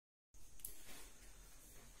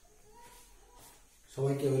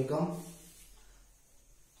সবাইকে ওয়েলকাম।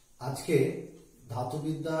 আজকে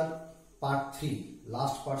ধাতুবিদ্যার part 3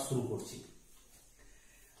 last part শুরু করছি।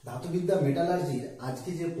 ধাতুবিদ্যা মেটালার্জির আজকে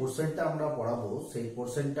যে পোর্শনটা আমরা পড়াবো সেই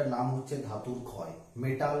পোর্শনটার নাম হচ্ছে ধাতুর ক্ষয়,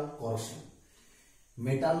 মেটাল করোশন।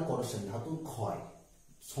 মেটাল করোশন, ধাতুর ক্ষয়।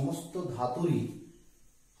 সমস্ত ধাতুরই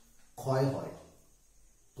ক্ষয় হয়।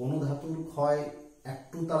 কোনো ধাতুর ক্ষয়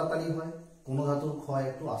একটু তাড়াতাড়ি হয়, কোনো ধাতুর ক্ষয়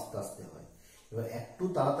একটু আস্তে আস্তে হয়। এবার একটু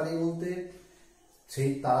তাড়াতাড়ি বলতে সেই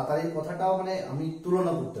তাড়াতাড়ির কথাটাও আমি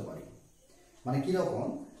তুলনা করতে পারি। কিরকম,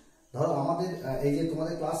 ধরো আমাদের এই যে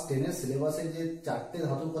তোমাদের ক্লাস 10-এর সিলেবাসে যে 4টে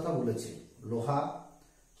ধাতুর কথা বলেছে, লোহা,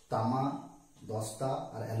 তামা, দস্তা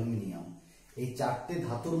আর অ্যালুমিনিয়াম, এই 4টে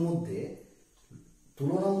ধাতুর মধ্যে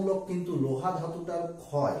তুলনামূলক কিন্তু লোহা ধাতুটার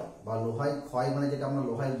ক্ষয় বা লোহায় ক্ষয় যেটা আমরা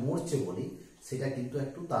লোহায় মরছে বলি, সেটা কিন্তু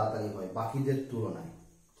একটু তাড়াতাড়ি হয় বাকিদের তুলনায়,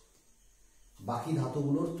 বাকি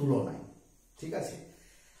ধাতুগুলোর তুলনায়। ঠিক আছে।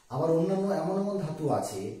 আবার অন্যান্য এমন এমন ধাতু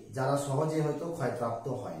আছে যারা সহজে হয়তো ক্ষয়প্রাপ্ত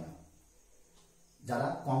হয় না, যারা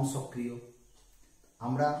কম সক্রিয়।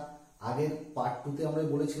 আমরা আগের পার্ট 2-তে আমরা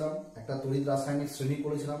বলেছিলাম, একটা তড়িৎ রাসায়নিক শ্রেণী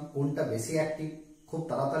করেছিলাম, কোনটা বেশি অ্যাক্টিভ, খুব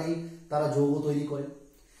তাড়াতাড়ি তারা যৌগ তৈরি করে,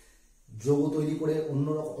 যৌগ তৈরি করে অন্য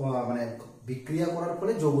বিক্রিয়া করার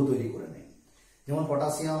ফলে যৌগ তৈরি করে নেয়। যেমন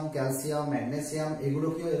পটাশিয়াম, ক্যালসিয়াম, ম্যাগনেসিয়াম, এগুলো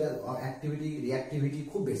কি অ্যাক্টিভিটি, রিঅ্যাক্টিভিটি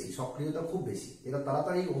খুব বেশি, সক্রিয়তা খুব বেশি, এরা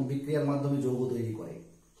তাড়াতাড়ি বিক্রিয়ার মাধ্যমে যৌগ তৈরি করে।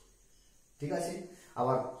 ঠিক আছে।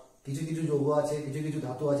 আবার কিছু কিছু যৌগ আছে, কিছু কিছু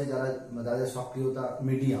ধাতু আছে যাদের সক্রিয়তা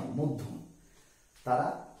মিডিয়াম, মধ্যম, তারা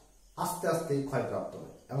আস্তে আস্তে ক্ষয়প্রাপ্ত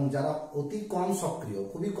হয়। এবং যারা অতি কম সক্রিয়,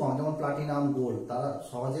 খুবই কম, যেমন প্লাটিনাম, গোল্ড, তারা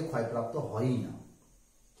সহজে ক্ষয়প্রাপ্ত হয়ই না।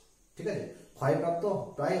 ঠিক আছে। ক্ষয়প্রাপ্ত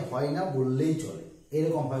প্রায় হয় না বললেই চলে,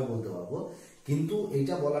 এরকম ভাবে বলতে পারবো। কিন্তু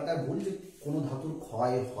এইটা বলাটা ভুল যে কোনো ধাতুর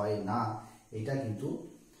ক্ষয় হয় না, এটা কিন্তু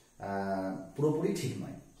পুরোপুরি ঠিক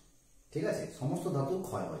নয়। ঠিক আছে। সমস্ত ধাতুর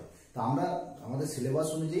ক্ষয় হয়। তো আমরা আমাদের সিলেবাস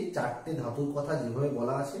অনুযায়ী 4টে ধাতুর কথা যেভাবে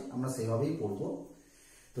বলা আছে আমরা সেভাবেই পড়বো।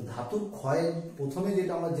 তো ধাতুর ক্ষয়, প্রথমে যে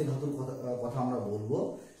ধাতুর কথা আমরা বলবো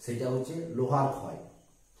সেটা হচ্ছে লোহার ক্ষয়।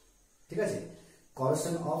 ঠিক আছে।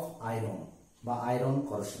 করোশন অফ আয়রন বা আয়রন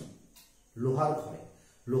করোশন, লোহার ক্ষয়।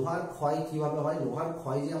 লোহার ক্ষয় কিভাবে হয়? লোহার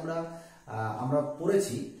ক্ষয় যে আমরা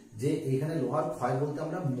পড়েছি যে এখানে লোহার ক্ষয় বলতে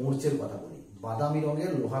আমরা মোর্চের কথা বলি, বাদামি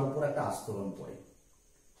রঙের লোহার উপর একটা আস্তরণ পড়ে,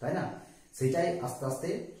 তাই না? সেটাই আস্তে আস্তে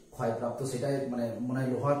ক্ষয়প্রাপ্ত, সেটাই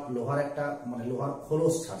লোহার একটা লোহার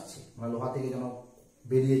খোলস ছাড়ছে, লোহা থেকে যেন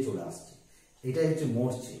বেরিয়ে চলে আসছে, এটাই হচ্ছে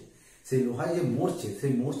মরছে। সেই লোহায় যে মরছে,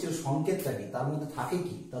 সেই মরচের সংকেতটা কি, তার মধ্যে থাকে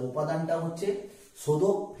কি, তার উপাদানটা হচ্ছে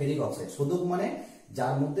সোদক ফেরিক অক্সাইড। সোদক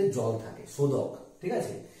যার মধ্যে জল থাকে, সোদক। ঠিক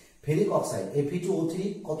আছে। ফেরিক অক্সাইড Fe2O3,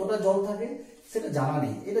 কতটা জল থাকে সেটা জানা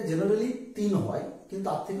নেই, এটা জেনারেলি 3 হয়, কিন্তু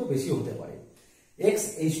তার থেকেও বেশি হতে পারে।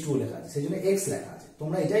 XH2O লেখা আছে, সেই জন্য X লেখা আছে।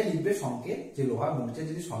 তোমরা এটাই লিখবে সংকেত, যে লোহার মরচে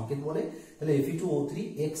যদি সংকেত বলে তাহলে Fe2O3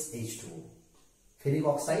 XH2O, ferric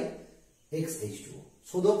oxide XH2O,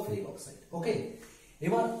 সোদক ferric oxide. ওকে।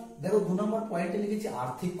 এবার দেখো 2 নম্বর পয়েন্টে লিখেছি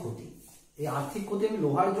আর্থিক ক্ষতি। এই আর্থিক ক্ষতি আমি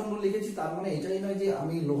লোহার জন্য লিখেছি, তার এটাই নয় যে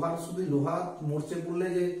আমি শুধু লোহা মরচে পড়লে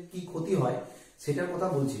যে কি ক্ষতি হয় সেটার কথা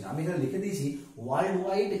বলছি না। আমি এখানে লিখে দিয়েছি ওয়ার্ল্ড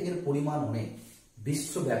ওয়াইড এর পরিমাণ অনেক,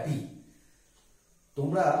 বিশ্বব্যাপী।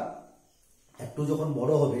 তোমরা একটু যখন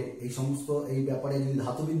বড় হবে এই ব্যাপারে যদি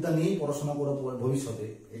ধাতুবিদ্যা নিয়েই পড়াশোনা করো ভবিষ্যতে,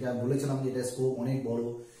 এটা বলেছিলাম যে এটা স্কোপ অনেক বড়,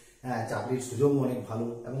 হ্যাঁ, চাকরির সুযোগও অনেক ভালো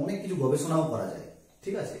এবং অনেক কিছু গবেষণাও করা যায়।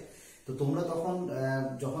 ঠিক আছে। তো তোমরা তখন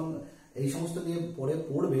যখন এই সমস্ত নিয়ে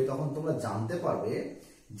পড়বে তখন তোমরা জানতে পারবে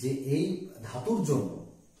যে এই ধাতুর জন্য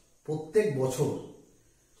প্রত্যেক বছর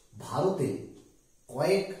ভারতে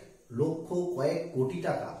কয়েক লক্ষ, কয়েক কোটি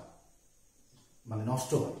টাকা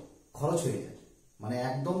নষ্ট হয়, খরচ হয়ে যায়,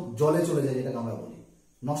 একদম জলে চলে যায়, যেটাকে আমরা বলি,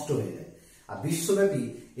 নষ্ট হয়ে যায়। আর বিশ্বব্যাপী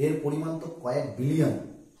এর পরিমাণ তো কয়েক বিলিয়ন,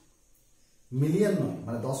 মিলিয়ন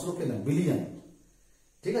নয়, 10 লক্ষ নয়, বিলিয়ন।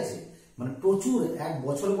 ঠিক আছে। প্রচুর, এক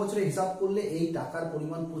বছরে বছরে হিসাব করলে এই টাকার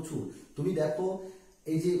পরিমাণ প্রচুর। তুমি দেখো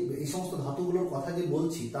এই সমস্ত ধাতুগুলোর কথা যে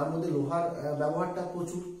বলছি, তার মধ্যে লোহার ব্যবহারটা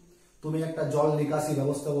প্রচুর। তুমি একটা জল নিকাশি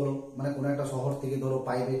ব্যবস্থা বলো, কোনো একটা শহর থেকে ধরো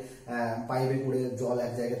পাইপে করে জল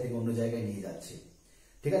এক জায়গা থেকে অন্য জায়গায় নিয়ে যাচ্ছে।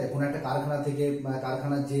 ঠিক আছে। কোনো একটা কারখানা থেকে,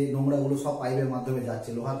 কারখানার যে নোংরাগুলো সব পাইপের মাধ্যমে যাচ্ছে,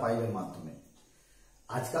 লোহার পাইপের মাধ্যমে।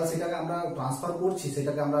 আজকাল সেটাকে আমরা ট্রান্সফার করছি,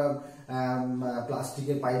 সেটাকে আমরা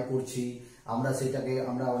প্লাস্টিকের পাইপ করছি,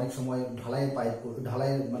 আমরা অনেক সময়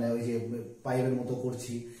ঢালাই ওই যে পাইপের মতো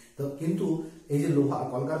করছি। তো কিন্তু এই যে লোহা,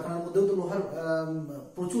 কলকারখানার মধ্যেও তো লোহার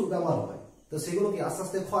প্রচুর ব্যবহার হয়। তো সেগুলো কি আস্তে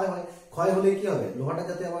আস্তে ক্ষয় হয়। ক্ষয় হলে কি হবে, লোহাটা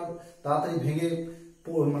যাতে আবার তাড়াতাড়ি ভেঙে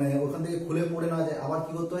ওখান থেকে খুলে পড়ে না যায়, আবার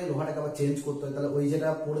কি করতে হয়, লোহাটাকে আবার চেঞ্জ করতে হয়। তাহলে ওই যেটা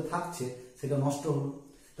পড়ে থাকছে সেটা নষ্ট হলো।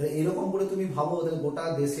 তো তাহলে এরকম করে তুমি ভাবো, তাহলে গোটা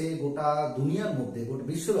দেশে, গোটা দুনিয়ার মধ্যে, গোটা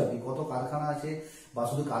বিশ্বব্যাপী কত কারখানা আছে, বা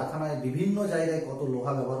শুধু কারখানায় বিভিন্ন জায়গায় কত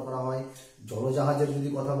লোহা ব্যবহার করা হয়। জলজাহাজের যদি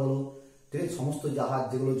কথা বলো, ঠিক আছে, সমস্ত জাহাজ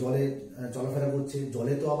যেগুলো জলে চলাফেরা করছে,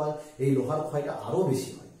 জলে তো আবার এই লোহার ক্ষয়টা আরো বেশি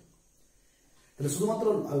হয়। তাহলে শুধুমাত্র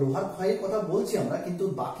লোহার ক্ষয়ের কথা বলছি আমরা, কিন্তু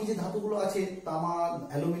বাকি যে ধাতুগুলো আছে, তামা,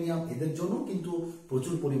 অ্যালুমিনিয়াম, এদের জন্য কিন্তু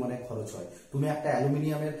প্রচুর পরিমাণে খরচ হয়। তুমি একটা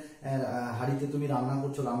অ্যালুমিনিয়ামের হাঁড়িতে তুমি রান্না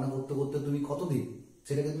করছো, রান্না করতে করতে তুমি কতদিন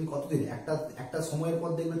সেটাকে তুমি কতদিন একটা সময়ের পর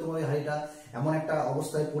দেখবে তোমার ওই হাঁড়িটা এমন একটা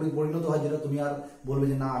অবস্থায় পরিণত হয় যেটা তুমি আর বলবে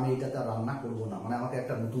যে না, আমি এটাতে আর রান্না করবো না, মানে আমাকে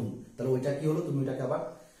একটা নতুন। তাহলে ওইটা কি হলো, তুমি ওইটাকে আবার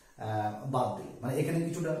বাদ দিলে, মানে এখানে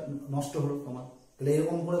কিছুটা নষ্ট হলো তোমার। তাহলে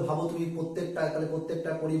এরকম করে ভাবো তুমি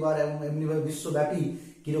প্রত্যেকটা পরিবার এবং এমনিভাবে বিশ্বব্যাপী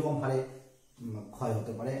কিরকম হারে ক্ষয়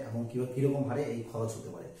হতে পারে এবং কিরকম হারে এই খরচ হতে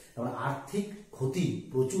পারে। তার মানে আর্থিক ক্ষতি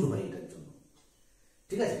প্রচুর হয় এটার জন্য,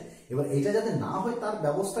 ঠিক আছে। এবার এটা যাতে না হয় তার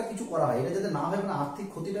ব্যবস্থা কিছু করা হয়, এটা যাতে না হয় মানে আর্থিক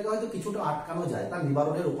ক্ষতিটাকে হয়তো কিছুটা আটকানো যায়, তার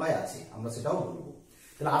নিবারণের উপায় আছে, আমরা সেটাও বলবো।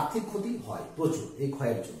 তাহলে আর্থিক ক্ষতি হয় প্রচুর এই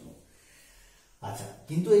ক্ষয়ের জন্য। আচ্ছা,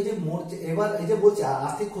 কিন্তু এই যে মরচে, এবার এই যে বলছে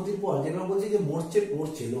আর্থিক ক্ষতির পর যেগুলো বলছে যে মরচে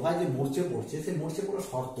পড়ছে, লোহায় যে মরচে পড়ছে, সেই মরচে পড়ার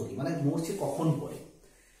শর্ত কি, মানে মরচে কখন পড়ে?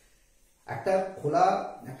 একটা খোলা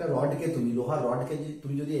একটা রডকে তুমি, লোহার রডকে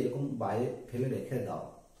তুমি যদি এরকম বাইরে ফেলে রেখে দাও,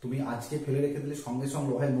 তুমি আজকে ফেলে রেখে দিলে সঙ্গে সঙ্গে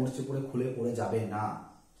লোহায় মরচে পড়ে খুলে পড়ে যাবে না।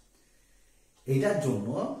 এটার জন্য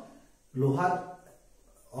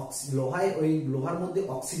ওই লোহার মধ্যে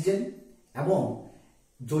অক্সিজেন এবং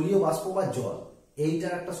জলীয় বাষ্প বা জল,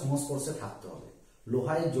 এইটার একটা সংস্পর্শে থাকতে হবে।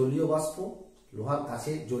 লোহায় জলীয় বাষ্প, লোহার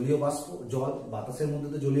কাছে জলীয় বাষ্প, জল, বাতাসের মধ্যে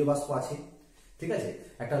তো জলীয় বাষ্প আছে, ঠিক আছে।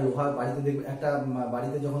 একটা লোহার বাড়িতে দেখবে, একটা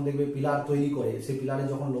বাড়িতে যখন দেখবে পিলার তৈরি করে, সেই পিলারে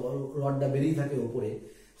যখন রডটা বেরিয়ে থাকে উপরে,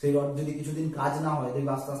 সেই রড যদি কিছুদিন কাজ না হয়,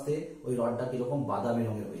 দেখবে আস্তে আস্তে ওই রডটা কিরকম বাদামি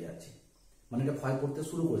রঙের হয়ে যাচ্ছে, মানে এটা ক্ষয় করতে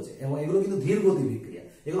শুরু করেছে। এবং এগুলো কিন্তু ধীর গতি বিক্রিয়া,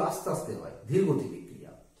 এগুলো আস্তে আস্তে হয়, ধীর গতি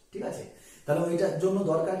বিক্রিয়া, ঠিক আছে। তাহলে ওইটার জন্য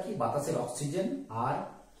দরকার কি, বাতাসের অক্সিজেন, আর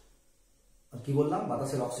কি বললাম,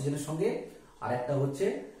 বাতাসের অক্সিজেনের সঙ্গে আর একটা হচ্ছে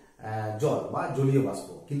জল বা জলীয় বাষ্প।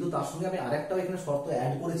 কিন্তু তার সঙ্গে আমি আরেকটাও এখানে শর্ত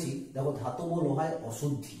অ্যাড করেছি, দেখো, ধাতব লোহায়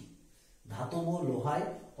অশুদ্ধি। ধাতব লোহায়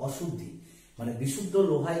অশুদ্ধি মানে বিশুদ্ধ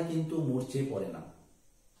লোহায় কিন্তু মরচে পড়ে না,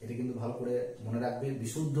 এটা কিন্তু ভালো করে মনে রাখবে।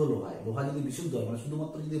 বিশুদ্ধ লোহায়, লোহা যদি বিশুদ্ধ হয়, মানে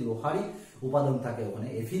শুধুমাত্র যদি লোহারই উপাদান থাকে, ওখানে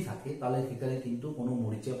এফি থাকে, তাহলে সেখানে কিন্তু কোনো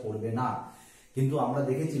মরিচা পড়বে না। কিন্তু আমরা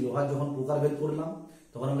দেখেছি লোহার যখন প্রকারভেদ করলাম,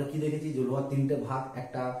 তখন আমরা কি দেখেছি যে লোহার তিনটে ভাগ,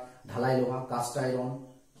 একটা ঢালাই লোহা, কাস্ট আয়রন,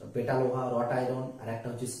 পেটা লোহা, রট আয়রন, আর একটা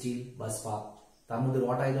হচ্ছে স্টিল বা স্পাত। তার মধ্যে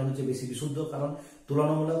রট আয়রন হচ্ছে বেশি বিশুদ্ধ, কারণ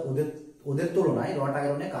তুলনামূলক ওদের তুলনায় রট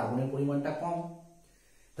আয়রনে কার্বনের পরিমাণটা কম।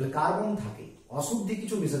 তাহলে কার্বন থাকে, অশুদ্ধি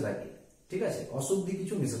কিছু মিশে থাকে, ঠিক আছে, অশুদ্ধি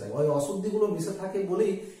কিছু মিশে থাকে, ওই অশুদ্ধিগুলো মিশে থাকে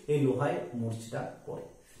বলেই এই লোহায় মরচিটা পড়ে।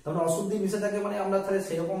 তারপরে অশুদ্ধি মিশে থাকে মানে আমরা তাহলে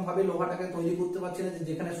সেরকম ভাবে লোহাটাকে তৈরি করতে পারছি না যে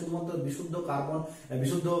যেখানে শুধুমাত্র বিশুদ্ধ কার্বন,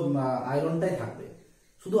 বিশুদ্ধ আয়রনটাই থাকবে,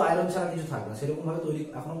 শুধু আয়রন ছাড়া কিছু থাকবে না, সেরকম ভাবে তৈরি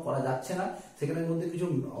এখনো করা যাচ্ছে না। সেখানের মধ্যে কিছু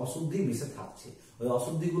অশুদ্ধি মিশে থাকছে, ওই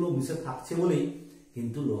অশুদ্ধিগুলো মিশে থাকছে বলেই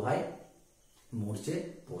কিন্তু লোহায় মরচে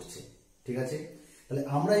পড়ছে, ঠিক আছে। তাহলে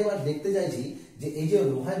আমরা এবার দেখতে চাইছি যে এই যে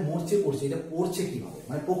লোহায় মরচে পড়ছে, এটা পড়ছে কিভাবে,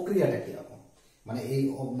 মানে প্রক্রিয়াটা কিরকম, মানে এই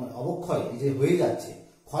অবক্ষয় এই যে হয়ে যাচ্ছে,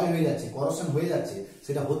 ক্ষয় হয়ে যাচ্ছে, করোশন হয়ে যাচ্ছে,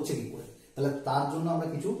 সেটা হচ্ছে কি করে। তাহলে তার জন্য আমরা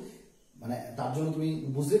কিছু, মানে তার জন্য তুমি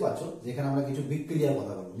বুঝতে পারছো যেখানে আমরা কিছু বিক্রিয়ার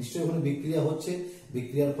কথা বলবো, নিশ্চয়ই ওখানে বিক্রিয়া হচ্ছে,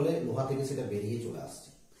 বিক্রিয়ার ফলে লোহা থেকে সেটা বেরিয়ে চলে আসছে।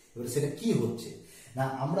 এবারে সেটা কি হচ্ছে না,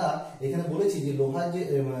 আমরা এখানে বলেছি যে লোহার যে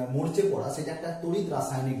মরচে পড়া, সেটা একটা তড়িৎ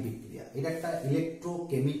রাসায়নিক বিক্রিয়া, এটা একটা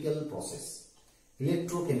ইলেকট্রোকেমিক্যাল প্রসেস।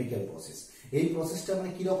 ইলেকট্রোকেমিক্যাল প্রসেস, এই প্রসেসটা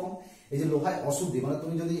মানে কিরকম, এই যে লোহায় অশুদ্ধি, মানে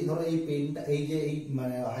তুমি যদি ধরো এই পেনটা, এই যে এই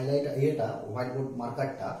মানে হাইলাইট, এটা হোয়াইট বোর্ড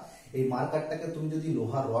মার্কারটা, এই মার্কারটাকে তুমি যদি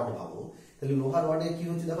লোহার রড ভাবো, তাহলে লোহার রডে কি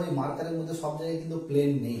হচ্ছে, দেখো এই মার্কারের মধ্যে সব জায়গায় কিন্তু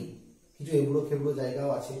প্লেন নেই, কিছু এবড়ো খেবড়ো জায়গাও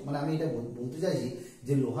আছে। মানে আমি এটা বলতে চাইছি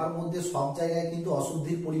যে লোহার মধ্যে সব জায়গায় কিন্তু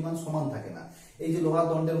অশুদ্ধির পরিমাণ সমান থাকে না। এই যে লোহার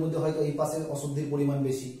দণ্ডের মধ্যে হয়তো এই পাশে অশুদ্ধির পরিমাণ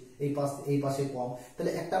বেশি, এই পাশে কম,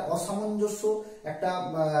 তাহলে একটা অসামঞ্জস্য, একটা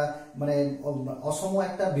মানে অসম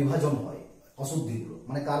একটা বিভাজন হয় অশুদ্ধিগুলো,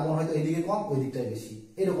 মানে কার্বন হয়তো এইদিকে কম, ওই দিকটায় বেশি,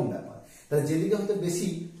 এরকম ব্যাপার। তাহলে যেদিকে হয়তো বেশি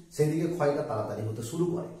সেদিকে ক্ষয়টা তাড়াতাড়ি হতে শুরু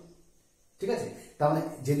করে, ঠিক আছে। তার মানে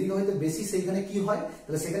যেদিকে হয়তো বেশি সেইখানে কি হয়,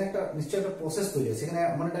 তাহলে সেখানে একটা নিশ্চয়ই একটা প্রসেস তৈরি হয়, সেখানে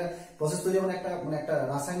মানে একটা প্রসেস তৈরি মানে একটা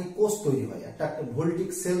রাসায়নিক কোষ তৈরি হয়, একটা ভোল্টিক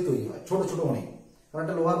সেল তৈরি হয়, ছোট ছোট অনেক। কারণ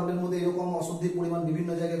একটা লোহার রডের মধ্যে এরকম অশুদ্ধির পরিমাণ বিভিন্ন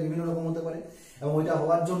জায়গায় বিভিন্ন রকম হতে পারে, এবং ওইটা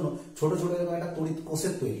হওয়ার জন্য ছোট ছোট এরকম একটা তড়িৎ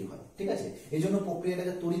কোষের তৈরি হয়, ঠিক আছে। এই জন্য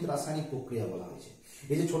প্রক্রিয়াটাকে তড়িৎ রাসায়নিক প্রক্রিয়া বলা হয়েছে।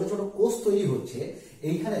 এই যে ছোট ছোট কোষ তৈরি হচ্ছে,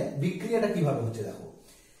 এইখানে বিক্রিয়াটা কিভাবে হচ্ছে দেখো,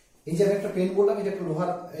 এই যে একটা পেন বললাম, এটা একটা লোহার,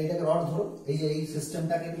 এইটাকে রড ধরো, এই যে এই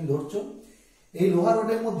সিস্টেমটাকে তুমি ধরছো, এই লোহার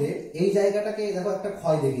রডের মধ্যে এই জায়গাটাকে দেখো একটা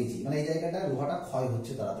ক্ষয় দেখিয়েছি, মানে এই জায়গাটা লোহাটা ক্ষয়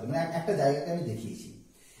হচ্ছে তাড়াতাড়ি, মানে একটা জায়গাকে আমি দেখিয়েছি।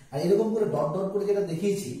 আর এরকম করে ডট ডট করে যেটা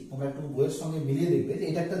দেখিয়েছি তোমরা একটু বইয়ের সঙ্গে মিলিয়ে দেখবে যে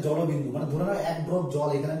এটা একটা জলবিন্দু, মানে ধরে নাও এক ড্রপ জল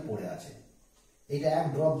এখানে পড়ে আছে, এইটা এক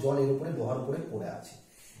ড্রপ জল এর উপরে লোহার উপরে পড়ে আছে।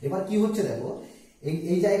 এবার কি হচ্ছে দেখো,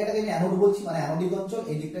 এই জায়গাটাকে আমি অ্যানোড বলছি, মানে অ্যানোডিক অঞ্চল,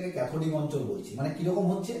 এই দিকটাকে ক্যাথোডিক অঞ্চল বলছি। মানে কিরকম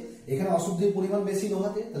হচ্ছে, এখানে অশুদ্ধির পরিমাণ বেশি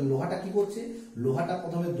লোহাতে, তাহলে লোহাটা কি করছে, লোহাটা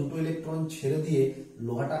প্রথমে দুটো ইলেকট্রন ছেড়ে দিয়ে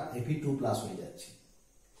লোহাটা Fe2+ হয়ে যাচ্ছে,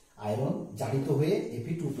 আয়রন জারিত হয়ে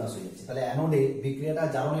Fe2+ হয়ে যাচ্ছে। তাহলে অ্যানোডে বিক্রিয়াটা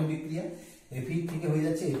জারণের বিক্রিয়া, Fe থেকে হয়ে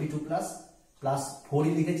যাচ্ছে Fe2+ প্লাস 4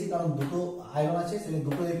 লিখেছি কারণ দুটো আয়রন আছে, সেটা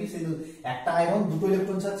দুটো Fe, সেই একটা আয়রন দুটো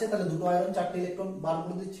ইলেকট্রন ছাড়ছে, তাহলে দুটো আয়রন চারটে ইলেকট্রন বার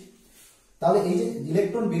করে দিচ্ছি। তাহলে এই যে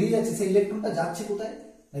ইলেকট্রন বেরিয়ে যাচ্ছে, সেই ইলেকট্রনটা যাচ্ছে কোথায়,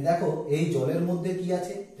 দেখো এই জলের মধ্যে কি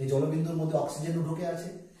আছে, এই জলবিন্দুর মধ্যে অক্সিজেন ঢুকে আছে,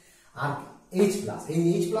 আর H+, এই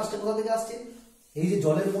H+টা কোথা থেকে আসছে, এই যে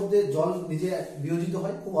জলের মধ্যে জল নিজে বিয়োজিত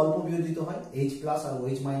হয়, খুব অল্প বিয়োজিত হয়, H+ আর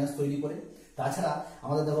OH- তৈরি করে। তাছাড়া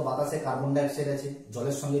আমাদের দেখো বাতাসে কার্বন ডাইঅক্সাইড আছে,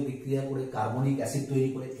 জলের সঙ্গে বিক্রিয়া করে কার্বনিক অ্যাসিড তৈরি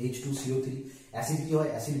করে H2CO3, অ্যাসিড কি হয়,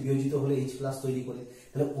 অ্যাসিড বিয়োজিত হলে H+ তৈরি করে।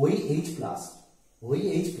 তাহলে ওই H+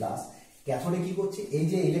 ক্যাথোডে কি করছে, এই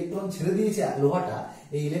যে ইলেকট্রন ছেড়ে দিয়েছে লোহাটা,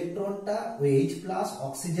 এই ইলেকট্রনটা ওই H+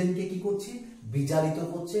 অক্সিজেনকে কি করছে, বিজারিত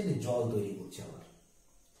করছে, জল তৈরি করছে। আবার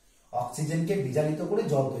অক্সিজেনকে বিজারিত করে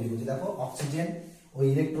জল তৈরি করছে। দেখো অক্সিজেন ওই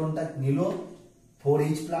ইলেকট্রনটা নিল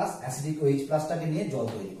 4H+, অ্যাসিডিক ওই H+টাকে নিয়ে জল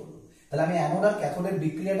তৈরি করলো। তাহলে আমি অ্যানোড আর ক্যাথোডের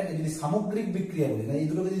বিক্রিয়াটাকে যদি সামগ্রিক বিক্রিয়া বলি, মানে এই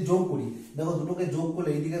দুটোকে যদি যোগ করি, দেখো দুটোকে যোগ করলে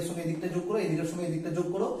এই দিকের সঙ্গে এই দিকটা যোগ করো, এই দিকের সঙ্গে এই দিকটা যোগ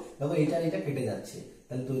করো, দেখো এইটা এটা কেটে যাচ্ছে,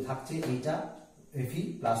 তাহলে তো থাকছে এইটা Fe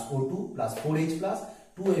plus O2 plus 4H plus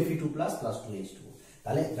 2Fe2 plus 2H2।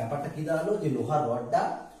 তাহলে ব্যাপারটা কি দাঁড়ালো, যে লোহার রডটা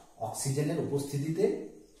অক্সিজেনের উপস্থিতিতে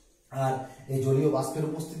আর এই জলীয় বাষ্পের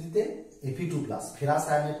উপস্থিতিতে Fe2+ ফেরাস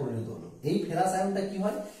আয়নে পরিণত হলো। এই ফেরাস আয়নটা কি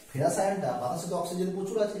হয়, ফেরাস আয়নটা বাতাসে তো অক্সিজেন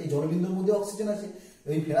প্রচুর আছে, এই জলবিন্দুর মধ্যে অক্সিজেন আছে,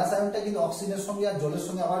 এই ফেরাস আয়নটা কিন্তু অক্সিজেনের সঙ্গে আর জলের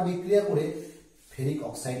সঙ্গে আবার বিক্রিয়া করে ফেরিক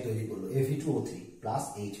অক্সাইড তৈরি করলো Fe2O3 প্লাস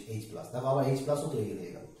H+, দেখো আবার H+ও তৈরি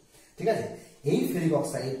হয়ে গেল। ঠিক আছে, এই ফেরিক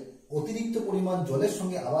অক্সাইড অতিরিক্ত পরিমাণ জলের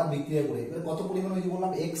সঙ্গে আবার বিক্রিয়া করে, কত পরিমাণ ওই যে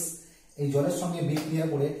বললাম X, এই জলের সঙ্গে বিক্রিয়া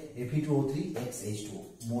করে Fe2O3 XH2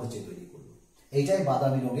 মোর্চে তৈরি করলো। এইটাই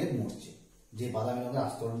বাদামি রঙের মোর্চে, যে বাদামি রঙের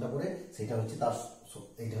আস্তরণটা করে সেটা হচ্ছে তার,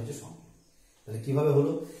 এইটা হচ্ছে সংকেত। তাহলে কিভাবে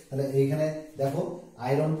হলো, তাহলে এইখানে দেখো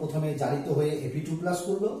আয়রন প্রথমে জারিত হয়ে Fe2+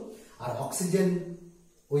 করলো, আর অক্সিজেন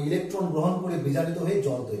ওই ইলেকট্রন গ্রহণ করে বিজারিত হয়ে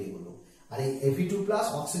জল তৈরি করলো, আর এই Fe2+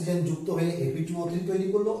 অক্সিজেন যুক্ত হয়ে Fe2O3 তৈরি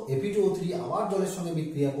করলো, Fe2O3 আবার জলের সঙ্গে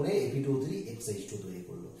বিক্রিয়া করে Fe2O3 XH2 তৈরি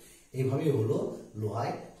করলো। এইভাবেই হলো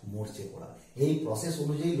লোহায় মরচে পড়া। এই প্রসেস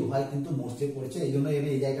অনুযায়ী লোহায় কিন্তু মরচে পড়ছে, এই জন্য আমি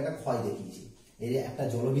এই জায়গাটা ক্ষয় দেখিয়েছি। এই একটা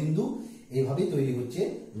জলবিন্দু এইভাবেই তৈরি হচ্ছে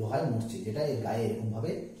লোহায় মরচে, যেটা এর গায়ে এরকম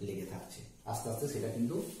ভাবে লেগে থাকছে, আস্তে আস্তে সেটা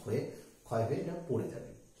কিন্তু ক্ষয় হয়ে এটা পড়ে যাবে।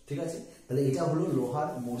 ঠিক আছে, তাহলে এটা হলো লোহার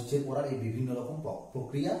মরচে পড়ার এই বিভিন্ন রকম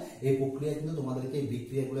প্রক্রিয়া। এই প্রক্রিয়া কিন্তু তোমাদেরকে এই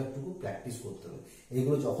বিক্রিয়াগুলো একটু প্র্যাকটিস করতে হবে।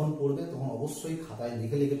 এইগুলো যখন পড়বে তখন অবশ্যই খাতায়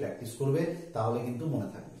লিখে লিখে প্র্যাকটিস করবে, তাহলে কিন্তু মনে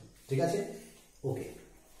থাকবে। ঠিক আছে, ওকে।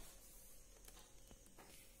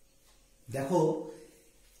 দেখো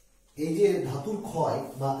এই যে ধাতুর ক্ষয়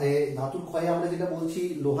বা ধাতুর ক্ষয়ে আমরা যেটা বলছি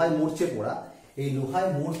লোহায় মরচে পড়া, এই লোহায়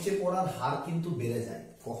মরচে পড়ার হার কিন্তু বেড়ে যায়।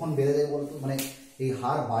 কখন বেড়ে যায় বলতো, মানে এই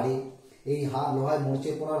হার বাড়ে, এই হার লোহায়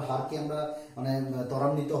মরচে পড়ার হারকে আমরা মানে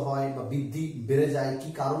ত্বরান্বিত হয় বা বৃদ্ধি বেড়ে যায়, কি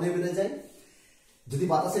কারণে বেড়ে যায়, যদি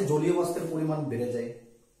বাতাসে জলীয় বাষ্পের পরিমাণ বেড়ে যায়।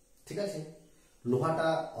 ঠিক আছে, লোহাটা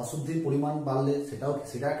অশুদ্ধির পরিমাণ বাড়লে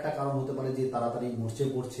সেটা একটা কারণ হতে পারে যে তাড়াতাড়ি মরচে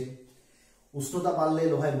পড়ছে। উষ্ণতা বাড়লে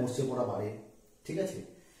লোহায় মরচে পড়া বাড়ে। ঠিক আছে,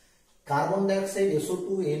 কার্বন ডাইঅক্সাইড SO2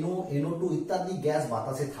 NO2 ইত্যাদি গ্যাস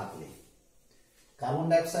বাতাসে থাকলে, carbon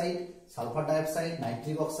dioxide, sulphur dioxide,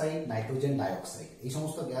 nitric oxide, nitrogen dioxide, এই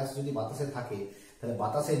সমস্ত গ্যাস যদি বাতাসে থাকে, তাহলে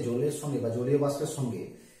বাতাসে জলের সঙ্গে বা জলীয় বাষ্পের সঙ্গে,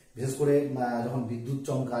 বিশেষ করে যখন বিদ্যুৎ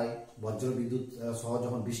চমকায়, বজ্র বিদ্যুৎ সহ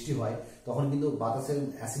যখন বৃষ্টি হয়, তখন কিন্তু বাতাসের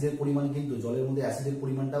অ্যাসিডের পরিমাণ কিন্তু জলের মধ্যে অ্যাসিডের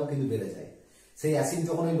পরিমাণটাও কিন্তু বেড়ে যায়। সেই অ্যাসিড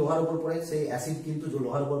যখন ওই লোহার উপর পড়ে, সেই অ্যাসিড কিন্তু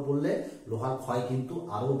লোহার উপর পড়লে লোহার ক্ষয় কিন্তু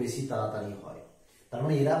আরো বেশি তাড়াতাড়ি হয়। তার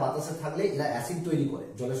মানে এরা বাতাসে থাকলে এরা অ্যাসিড তৈরি করে,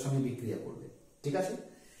 জলের সঙ্গে বিক্রিয়া করবে। ঠিক আছে,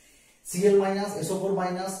 Cl-,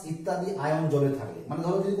 SO4- ইত্যাদি আয়ন জলে থাকলে, মানে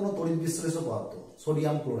ধরো যদি কোনো তড়িৎ বিশ্লেষ্য পদার্থ,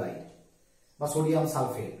 সোডিয়াম ক্লোরাইড বা সোডিয়াম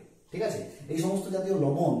সালফেট, ঠিক আছে, এই সমস্ত জাতীয়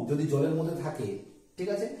লবণ যদি জলের মধ্যে থাকে, ঠিক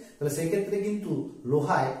আছে, তাহলে সেই ক্ষেত্রে কিন্তু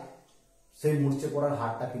লোহায় সেই মরচে পড়ার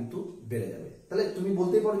হারটা কিন্তু বেড়ে যাবে। তাহলে তুমি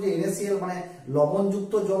বলতেই পারো যে NaCl মানে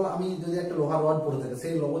লবণযুক্ত জল, আমি যদি একটা লোহার রড পড়ে থাকে,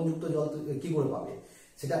 সেই লবণযুক্ত জল কি করে পাবে,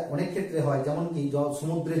 সেটা অনেক ক্ষেত্রে হয়, যেমন কি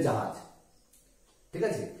সমুদ্রের জাহাজ, ঠিক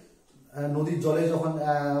আছে, নদীর জলে যখন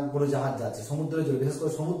কোনো জাহাজ যাচ্ছে, সমুদ্রের জলে, বিশেষ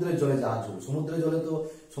করে সমুদ্রের জলে জাহাজ হলো, সমুদ্রের জলে তো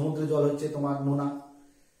সমুদ্রের জল হচ্ছে তোমার নোনা,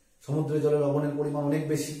 সমুদ্রের জলে লবণের পরিমাণ অনেক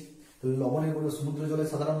বেশি, তো লবণের পরিমাণ সমুদ্র জলে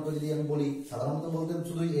সাধারণত যদি আমি বলি, সাধারণত বলতে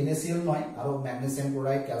শুধু NaCl নয়, আরো ম্যাগনেসিয়াম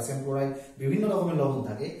ক্লোরাইড, ক্যালসিয়াম ক্লোরাইড, বিভিন্ন রকমের লবণ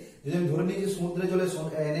থাকে। যদি আমি ধরে নিই যে সমুদ্রের জলে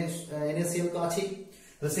NaCl তো আছেই,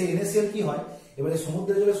 তাহলে সেই NaCl কি হয়, এবারে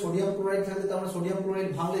সমুদ্রের জলে সোডিয়াম ক্লোরাইড থাকলে তার মানে সোডিয়াম ক্লোরাইড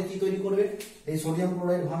ভাঙলে কি তৈরি করবে, এই সোডিয়াম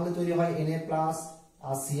ক্লোরাইড ভাঙলে তৈরি হয় Na+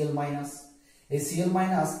 আর Cl-। এই Cl-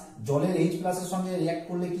 জলের H+ এর সঙ্গে রিঅ্যাক্ট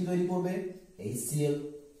করলে কি তৈরি করবে, HCl।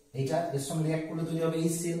 এইটা এর সঙ্গে রিঅ্যাক্ট করলে তৈরি হবে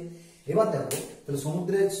HCl। এবার দেখো তাহলে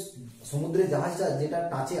সমুদ্রের জাহাজটা যেটা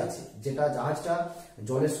টাচে আছে, যেটা জাহাজটা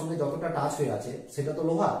জলের সঙ্গে যতটা টাচ হয়ে আছে সেটা তো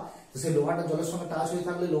লোহা। তো সেই লোহাটা জলের সঙ্গে টাচ হয়ে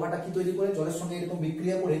থাকলে লোহাটা কি তৈরি করে, জলের সঙ্গে এরকম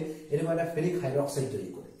বিক্রিয়া করে এরকম একটা ফেরিক হাইড্রোক্সাইড তৈরি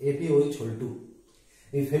করে, FeOH2।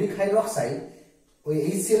 এই ফেরিক হাইড্রোক্সাইড ওই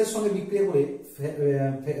HCl এর সঙ্গে বিক্রিয়া করে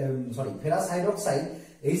ফেরাস হাইড্রোক্সাইড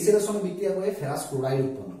HCl এর সঙ্গে বিক্রিয়া করে ফেরাস ক্লোরাইড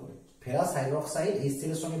উৎপন্ন করে। ফেরাস হাইড্রোক্সাইড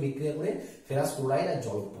HCl এর সঙ্গে বিক্রিয়া করে ফেরাস ক্লোরাইড আর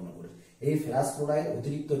জল উৎপন্ন করে। এই ফেরাস ক্লোরাইড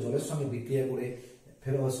অতিরিক্ত জলের সঙ্গে বিক্রিয়া করে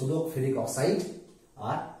শোধক ফেরিক অক্সাইড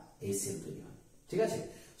আর HCl তৈরি হয়। ঠিক আছে,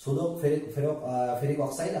 শোধক ফেরিক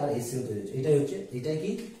অক্সাইড আর HCl তৈরি হচ্ছে।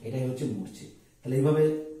 এটাই হচ্ছে মূর্ছে। তাহলে এইভাবে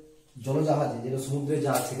জলজাহাজে, যেটা সমুদ্রের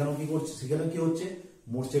জাহাজ, সেখানেও কি হচ্ছে,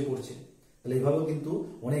 মূর্ছে পড়ছে। তাহলে এইভাবেও কিন্তু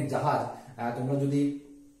অনেক জাহাজ, তোমরা যদি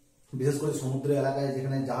বিশেষ করে সমুদ্র এলাকায়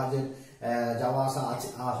যেখানে জাহাজের যাওয়া আসা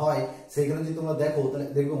হয়, সেইখানে যদি তোমরা দেখো তাহলে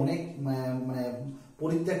দেখবে অনেক মানে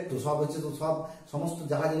পরিত্যক্ত সব হচ্ছে, তো সমস্ত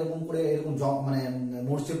জাহাজ এরকম করে এরকম মানে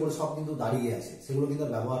মরচে পড়ে সব কিন্তু দাঁড়িয়ে আছে, সেগুলো কিন্তু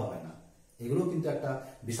ব্যবহার হয় না। এগুলো কিন্তু একটা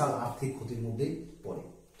বিশাল আর্থিক ক্ষতির মধ্যেই পড়ে।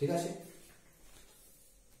 ঠিক আছে,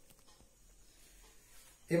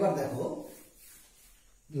 এবার দেখো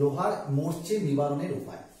লোহার মরচে নিবারণের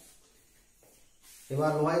উপায়।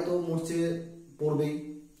 এবার লোহায় তো মরচে পড়বেই,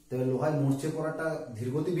 তবে লোহায় মরচে পড়াটা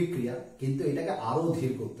ধীরগতি বিক্রিয়া, কিন্তু এটাকে আরো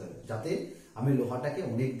ধীর করতে হবে যাতে আমি লোহাটাকে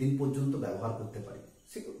অনেক দিন পর্যন্ত ব্যবহার করতে পারি,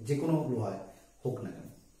 যে কোনো লোহায় হোক না কেন।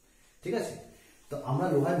 ঠিক আছে, তো আমরা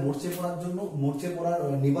লোহায় মরচে পড়ার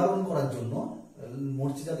নিবারণ করার জন্য,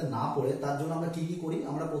 মরচে যাতে না পড়ে তার জন্য আমরা কি করি।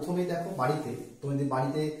 আমরা প্রথমেই দেখো তুমি যদি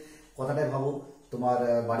বাড়িতে কথাটাই ভাবো, তোমার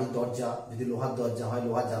বাড়ির দরজা যদি লোহার দরজা হয়,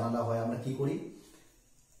 লোহার জানালা হয়, আমরা কি করি,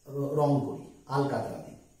 রং করি আলকাতরা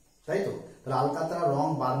দিয়ে, তাই তো। তাহলে আলকাতরা, রং,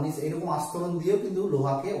 বার্নিশ এরকম আস্তরণ দিয়েও কিন্তু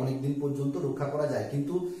লোহাকে অনেকদিন পর্যন্ত রক্ষা করা যায়।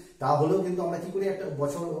 কিন্তু তা হলেও কিন্তু আমরা কি করি, একটা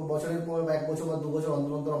বছরের পর বা 1 বছর বা 2 বছর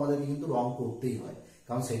অন্তর অন্তর আমাদেরকে কিন্তু রং করতেই হয়,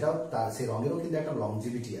 কারণ সেই রঙেরও কিন্তু একটা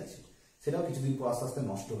লংজিভিটি আছে, সেটাও কিছুদিন পর আস্তে আস্তে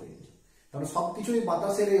নষ্ট হয়ে যায়। কারণ সবকিছুই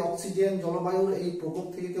বাতাসের এই অক্সিজেন, জলবায়ুর এই প্রকোপ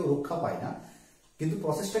থেকে কেউ রক্ষা পায় না, কিন্তু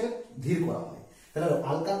প্রসেসটাকে ধীর করা হয়। তাহলে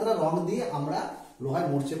আলকাতরা রং দিয়ে আমরা লোহায়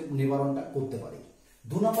মরচে নিবারণটা করতে পারি।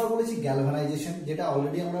 2 নম্বর বলেছি গ্যালভানাইজেশন, যেটা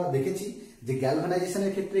অলরেডি আমরা দেখেছি যে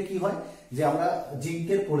গ্যালভানাইজেশনের ক্ষেত্রে কি হয়, যে আমরা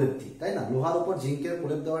জিঙ্কের প্রলেপ দিই, তাই না। লোহার উপর জিঙ্কের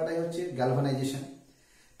প্রলেপ দেওয়াটাই হচ্ছে গ্যালভানাইজেশন।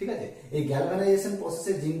 ঠিক আছে, এই গ্যালভানাইজেশন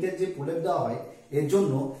প্রসেসে জিঙ্কের যে প্রলেপ দেওয়া হয়, এর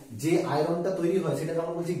জন্য যে আয়রনটা তৈরি হয় সেটাকে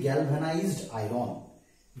আমরা বলছি গ্যালভানাইজড আয়রন।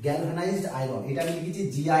 গ্যালভানাইজড আয়রন, এটা আমি লিখেছি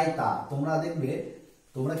জিআই তার।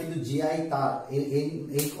 তোমরা কিন্তু জিআই তার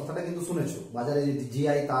এই কথাটা কিন্তু শুনেছো, বাজারে যে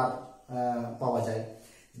জিআই তার পাওয়া যায়,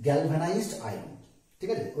 গ্যালভানাইজড আয়রন। ঠিক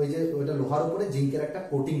আছে, ওইটা লোহার উপরে জিঙ্কের একটা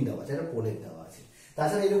কোটিং দেওয়া আছে, একটা প্রলেপ দেওয়া আছে।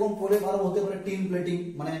 তাছাড়া এরকম প্রলেপ আরো হতে পারে টিন প্লেটিং,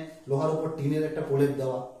 মানে লোহার উপর টিনের একটা প্রলেপ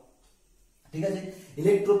দেওয়া। ঠিক আছে,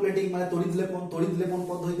 ইলেকট্রোপ্লেটিং মানে তড়িৎ লেপন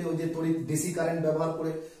পদ্ধতিতে ওই যে ডিসি কারেন্ট ব্যবহার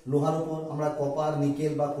করে লোহার উপর আমরা কপার,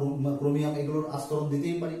 নিকেল বা ক্রোমিয়াম এগুলোর আস্তরণ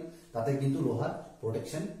দিতেই পারি, তাতে কিন্তু লোহার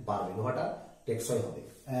প্রোটেকশন বাড়বে, লোহাটা টেকসই হবে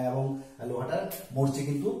এবং লোহাটার মরচে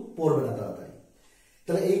কিন্তু পড়বে না তাড়াতাড়ি।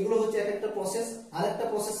 তাহলে এইগুলো হচ্ছে একটা প্রসেস। আর একটা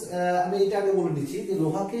প্রসেস আমি এটা আগে বলে দিচ্ছি যে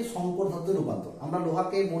লোহাকে সংকর ধাতুতে রূপান্তর। আমরা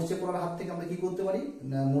লোহাকে মরচে পড়ার হাত থেকে আমরা কি করতে পারি,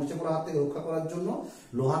 মরচে পড়ার হাত থেকে রক্ষা করার জন্য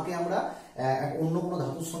লোহাকে আমরা অন্য কোনো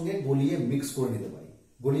ধাতুর সঙ্গে গলিয়ে মিক্স করে নিতে পারি।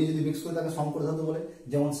 গলিয়ে যদি মিক্স করে তাকে সংকর ধাতু বলে,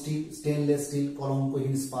 যেমন স্টিল, স্টেনলেস স্টিল,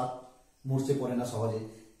 কলঙ্কহীন ইস্পাত, মরচে পড়ে না সহজে।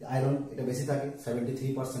 আয়রন এটা বেশি থাকে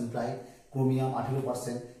 73% প্রায়, ক্রোমিয়াম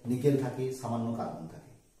 18%, নিকেল থাকে, সামান্য কার্বন থাকে।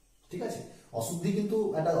 ঠিক আছে, অশুদ্ধি কিন্তু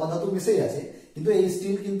একটা অধাতু মিশেই আছে, কিন্তু এই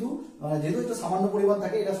স্টিল কিন্তু যেহেতু এটা সামান্য পরিমাণ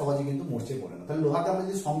থাকে, এটা সহজে কিন্তু মরচে পড়ে না। তাহলে লোহাকে আমরা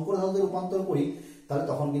যদি সংকর ধাতুতে রূপান্তর করি তাহলে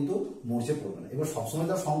তখন কিন্তু মরচে পড়বে না। এবার সবসময়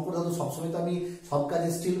তো সংকর ধাতু, সবসময় তো আমি সব কাজে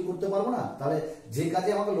স্টিল করতে পারবো না, তাহলে যে কাজে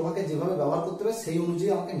আমাকে লোহাকে যেভাবে ব্যবহার করতে হবে সেই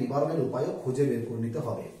অনুযায়ী আমাকে নিবারণের উপায়ও খুঁজে বের করে নিতে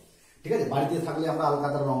হবে। ঠিক আছে, বাড়িতে থাকলে আমরা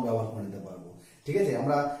আলকাতরা রং ব্যবহার করে নিতে পারবো। ঠিক আছে,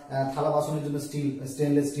 আমরা থালা বাসনের জন্য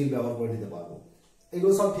স্টেনলেস স্টিল ব্যবহার করে নিতে পারবো,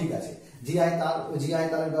 এগুলো সব ঠিক আছে। জিআই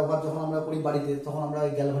তারের ব্যবহার যখন আমরা করি বাড়িতে, তখন আমরা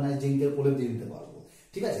গ্যালভানাইজ জিঙ্কের প্রলেপ দিয়ে দিতে পারবো।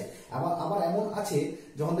 ঠিক আছে, আবার এমন আছে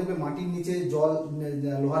যখন দেখবে মাটির নিচে জল,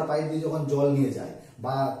 লোহার পাইপ দিয়ে যখন জল নিয়ে যায়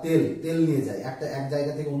বা তেল নিয়ে যায় এক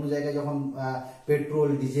জায়গা থেকে অন্য জায়গায়, যখন পেট্রোল,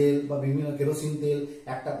 ডিজেল বা বিভিন্ন কেরোসিন তেল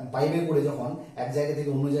একটা পাইপে করে যখন এক জায়গা থেকে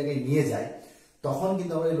অন্য জায়গায় নিয়ে যায়, তখন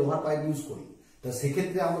কিন্তু আমরা লোহার পাইপ ইউজ করি। তো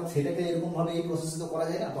সেক্ষেত্রে আমরা সেটাকে এরকম ভাবে এই প্রসেসে তো করা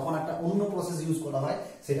যায় না, তখন একটা অন্য প্রসেস ইউজ করা হয়,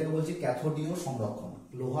 সেটাকে বলছি ক্যাথোডীয় সংরক্ষণ,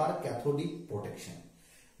 লোহার ক্যাথোডিক প্রোটেকশন।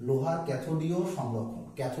 লোহার ক্যাথোডীয় সংরক্ষণ,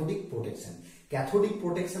 ক্যাথোডিক প্রোটেকশন। ক্যাথোডিক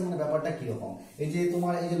প্রোটেকশন মানে ব্যাপারটা কিরকম, এই যে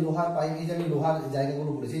তোমার এই যে লোহার পাইপ, এই যে আমি লোহার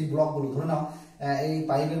জায়গাগুলো বলেছি, এই ব্লকগুলো ধরে নাও, এই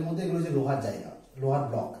পাইপের মধ্যে এগুলো যে লোহার জায়গা, লোহার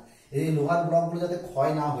ব্লক, এই লোহার ব্লকগুলো যাতে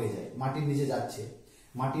ক্ষয় না হয়ে যায়, মাটির নিচে যাচ্ছে,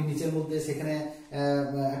 মাটির নিচের মধ্যে সেখানে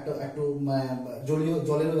একটু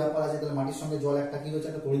জলেরও ব্যাপার আছে, তাহলে মাটির সঙ্গে জল একটা কি হচ্ছে,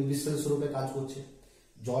 একটা তড়িৎ বিশ্লেষণ রূপে কাজ করছে,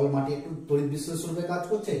 জল মাটি একটু তড়িৎ বিশ্লেষণ রূপে কাজ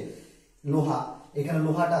করছে, লোহা এখানে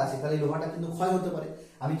লোহাটা আছে, তাহলে লোহাটা কিন্তু ক্ষয় হতে পারে।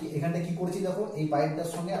 আমি কি এখানটা কি করেছি দেখো, এই পাইপটার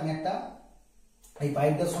সঙ্গে আমি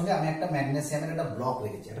একটা ম্যাগনেসিয়ামের একটা ব্লক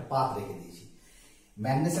রেখেছি, একটা পাত রেখে দিয়েছি,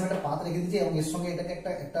 ম্যাগনেসিয়াম একটা পাত রেখে দিয়েছি, এবং এর সঙ্গে এটাকে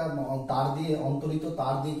একটা তার দিয়ে, অন্তরিত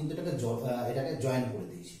তার দিয়ে কিন্তু এটাকে জয়েন করে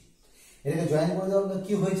দিয়েছি। এটাকে জয়েন করে দেওয়ার জন্য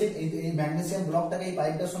কি হয়েছে, এই ম্যাগনেসিয়াম ব্লকটাকে এই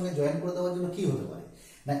পাইপটার সঙ্গে জয়েন করে দেওয়ার জন্য কি হতে পারে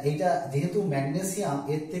না, এইটা যেহেতু ম্যাগনেসিয়াম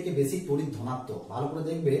এর থেকে বেশি তড়িৎ ধনাত্মক, ভালো করে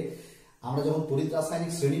দেখবে আমরা যখন তড়িৎ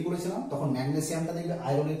রাসায়নিক শ্রেণী করেছিলাম তখন ম্যাগনেসিয়ামটা দেখবে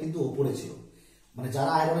আয়রনের কিন্তু ওপরে ছিল, মানে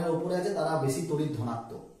যারা আয়রনের ওপরে আছে তারা বেশি তড়িৎ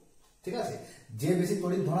ধনাত্মক, ঠিক আছে, যে বেশি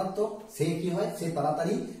তড়িৎ ধনাত্মক সে কি হয়, সে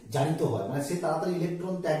তাড়াতাড়ি জারিত হয়, মানে সে তাড়াতাড়ি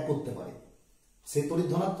ইলেকট্রন ত্যাগ করতে পারে, সে তড়িৎ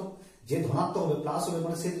ধনাত্মক, যে ধনাত্মক হবে প্লাস হবে,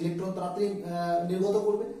 মানে সে ইলেকট্রন তাড়াতাড়ি নির্গত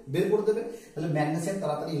করবে, বের করে দেবে, তাহলে ম্যাগনেসিয়াম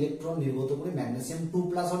তাড়াতাড়ি ইলেকট্রন নির্গত করে ম্যাগনেসিয়াম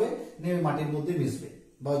 2+ হবে, নেমে মাটির মধ্যে মিশবে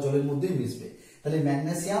বা জলের মধ্যে মিশবে, তাহলে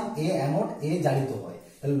ম্যাগনেসিয়াম এ অ্যানোড এ জারিত হয়,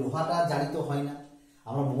 তাহলে লোহাটা জারিত হয় না।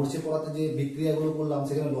 আমরা মরচে পড়াতে যে বিক্রিয়াগুলো করলাম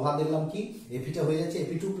সেখানে লোহা দেখলাম কি এফিটা হয়ে যাচ্ছে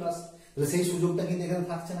Fe2+, তাহলে সেই সুযোগটা কিন্তু এখানে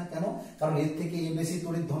থাকছে না, কেন, কারণ এর থেকে এ বেশি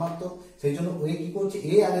তড়িৎ ধনাত্মক, সেই জন্য ওই কি করছে,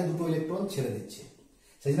 এ আগে দুটো ইলেকট্রন ছেড়ে দিচ্ছে,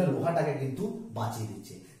 সেই জন্য লোহাটাকে কিন্তু বাঁচিয়ে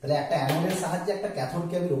দিচ্ছে। তাহলে একটা অ্যানোডের সাহায্যে একটা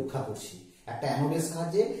ক্যাথোডকে আমি রক্ষা করছি, একটা অ্যানোডের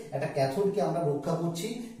সাহায্যে একটা ক্যাথোডকে আমরা রক্ষা করছি,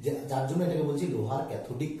 যার জন্য এটাকে বলছি লোহার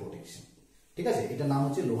ক্যাথোডিক প্রোটেকশন, ঠিক আছে, এটার নাম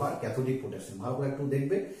হচ্ছে লোহার ক্যাথোডিক প্রোটেকশন। ভালো করে একটু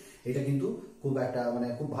দেখবে, এটা কিন্তু খুব একটা মানে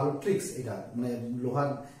খুব ভালো ট্রিক্স, এটা মানে লোহার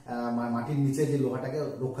মাটির নিচে যে লোহাটাকে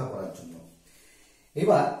রক্ষা করার জন্য।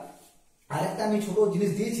 এবার আরেকটা আমি ছোট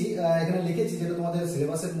জিনিস দিয়েছি, এখানে লিখেছি, যেটা তোমাদের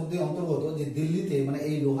সিলেবাসের মধ্যে অন্তর্গত, যে দিল্লিতে মানে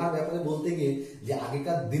এই লোহার ব্যাপারে বলতে গিয়ে যে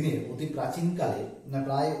আগেকার দিনে অতি প্রাচীনকালে,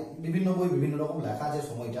 প্রায় বিভিন্ন বই বিভিন্ন রকম লেখা আছে,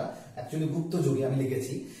 সময়টা অ্যাকচুয়ালি গুপ্ত যুগে আমি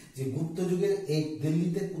লিখেছি, যে গুপ্ত যুগে এই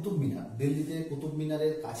দিল্লিতে কুতুব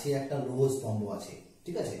মিনারের কাছে একটা লৌহ স্তম্ভ আছে,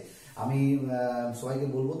 ঠিক আছে, আমি সবাইকে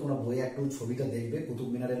বলবো তোমরা বইয়ে একটু ছবিটা দেখবে, কুতুব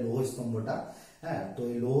মিনারের লৌহ স্তম্ভটা, হ্যাঁ, তো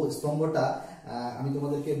এই লৌহ স্তম্ভটা আমি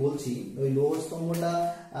তোমাদেরকে বলছি, ওই লৌহ স্তম্ভটা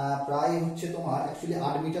প্রায় হচ্ছে তোমার অ্যাকচুয়ালি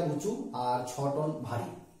 8 মিটার উঁচু আর 6 টন ভারী,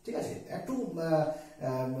 ঠিক আছে, একটু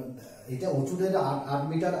এটা উঁচুতে 8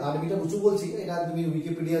 মিটার উঁচু বলছি, এটা তুমি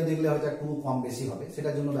উইকিপিডিয়া দেখলে হয়তো একটু কম বেশি হবে,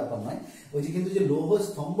 সেটার জন্য ব্যাপার নয়, ওই যে কিন্তু যে লৌহ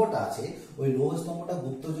স্তম্ভটা আছে, ওই লৌহ স্তম্ভটা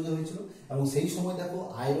গুপ্ত যুগে হয়েছিল, এবং সেই সময় দেখো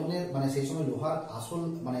আয়রনের মানে সেই সময় লোহার আসল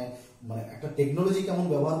মানে মানে একটা টেকনোলজি কেমন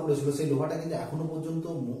ব্যবহার করেছিল, সেই লোহাটা কিন্তু এখনো পর্যন্ত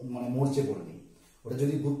মানে মরচে পড়েনি। ওটা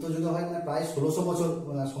যদি গুপ্ত যুগে হয় মানে প্রায় 1600 বছর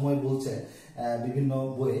সময় বলছে বিভিন্ন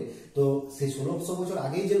বইয়ে, তো সেই 1600 বছর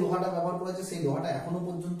আগেই যে লোহাটা ব্যবহার করেছে সেই লোহাটা এখনো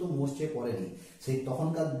পর্যন্ত মরচে পড়েনি। সেই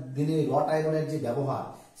তখনকার দিনে রট আয়রনের যে ব্যবহার,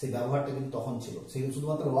 সেই ব্যবহারটা কিন্তু তখন ছিল। সেই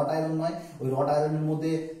শুধুমাত্র রট আয়রন নয়, ওই রট আয়রনের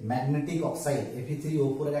মধ্যে ম্যাগনেটিক অক্সাইড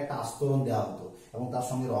Fe3O4 এর একটা আস্তরণ দেওয়া হতো এবং তার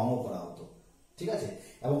সঙ্গে রঙও করা হতো, ঠিক আছে,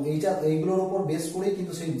 এবং এইগুলোর উপর বেস করেই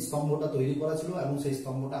কিন্তু সেই স্তম্ভটা তৈরি করা ছিল, এবং সেই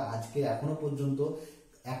স্তম্ভটা আজকে এখনো পর্যন্ত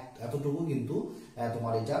এতটুকু কিন্তু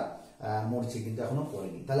তোমার এটা মরচে কিন্তু এখনো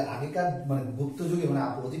পড়েনি। তাহলে আগেকার মানে গুপ্ত যুগে মানে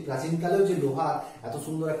অতি প্রাচীনকালেও যে লোহার এত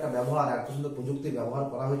সুন্দর একটা ব্যবহার, এত সুন্দর প্রযুক্তি ব্যবহার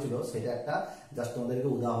করা হয়েছিল, সেটা একটা জাস্ট তোমাদেরকে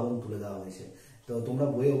উদাহরণ তুলে দেওয়া হয়েছে। তো তোমরা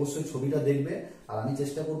বইয়ে অবশ্যই ছবিটা দেখবে, আর আমি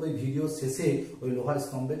চেষ্টা করবো এই ভিডিও শেষে ওই লোহার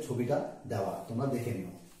স্তম্ভের ছবিটা দেওয়া, তোমরা দেখে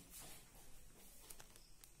নিও।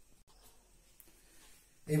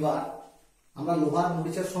 এবার আমরা লোহার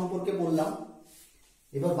মরিচার সম্পর্কে বললাম।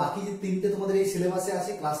 এবার বাকি যে তিনটে তোমাদের এই সিলেবাসে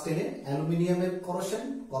আছে ক্লাস 10-এ, অ্যালুমিনিয়ামের করোশন,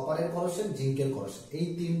 কপারের করোশন, জিঙ্কের করোশন, এই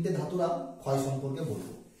তিনটে ধাতুর ক্ষয় সম্পর্কে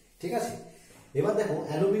বলবো, ঠিক আছে। এবার দেখো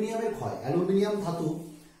অ্যালুমিনিয়ামের ক্ষয়। অ্যালুমিনিয়াম ধাতু,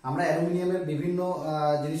 আমরা অ্যালুমিনিয়ামের বিভিন্ন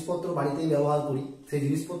জিনিসপত্র বাড়িতেই ব্যবহার করি, সেই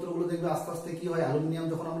জিনিসপত্রগুলো দেখবে আস্তে আস্তে কি হয়, অ্যালুমিনিয়াম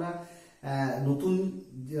যখন আমরা নতুন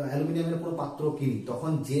অ্যালুমিনিয়ামের কোনো পাত্র কিনি,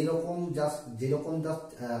 তখন যেরকম জাস্ট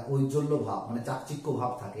ঔজ্জ্বল্য ভাব মানে চাকচিক্য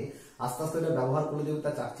ভাব থাকে, আস্তে আস্তে এটা ব্যবহার করলে দেখবে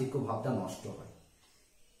তার চাকচিক্য ভাবটা নষ্ট হয়,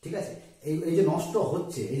 ঠিক আছে। এই যে নষ্ট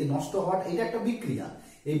হচ্ছে, এই যে নষ্ট হওয়াটা, এটা একটা বিক্রিয়া,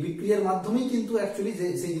 এই বিক্রিয়ার মাধ্যমেই কিন্তু অ্যাকচুয়ালি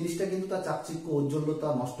সেই জিনিসটা কিন্তু তার চাকচিক্য ঔজ্জ্বল্যতা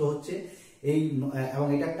নষ্ট হচ্ছে, এবং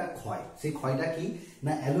এটা একটা ক্ষয়। সেই ক্ষয়টা কি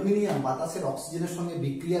না, অ্যালুমিনিয়াম বাতাসের অক্সিজেনের সঙ্গে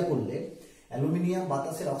বিক্রিয়া করলে,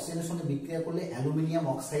 অ্যালুমিনিয়াম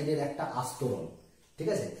অক্সাইডের একটা আস্তরণ, ঠিক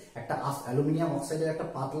আছে, অ্যালুমিনিয়াম অক্সাইডের একটা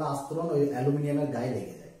পাতলা আস্তরণ ওই অ্যালুমিনিয়ামের গায়ে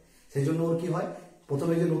লেগে যায়, সেই জন্য ওর কি হয়,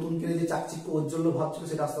 প্রথমে যে নতুন করে যে চাকচিক্য ঔজ্জ্বল্য ভাব ছিল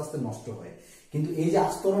সেটা আস্তে আস্তে নষ্ট হয়। কিন্তু এই যে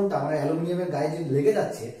আস্তরণটা মানে অ্যালুমিনিয়ামের গায়ে যে লেগে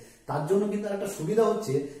যাচ্ছে তার জন্য কিন্তু একটা সুবিধা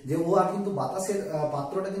হচ্ছে যে ও আর কিন্তু বাতাসের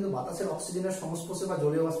পাত্রটা কিন্তু বাতাসের অক্সিজেনের সংস্পর্শে বা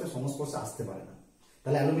জলীয় বাষ্পের সংস্পর্শে আসতে পারে না।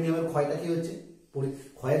 তাহলে অ্যালুমিনিয়ামের ক্ষয়টা কি হচ্ছে,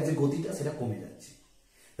 ক্ষয়ের যে গতিটা সেটা কমে যাচ্ছে।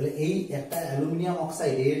 তাহলে এই একটা অ্যালুমিনিয়াম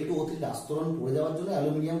অক্সাইড Al2O3 আস্তরণ পড়ে যাওয়ার জন্য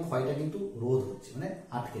অ্যালুমিনিয়াম ক্ষয়টা কিন্তু রোধ হচ্ছে, মানে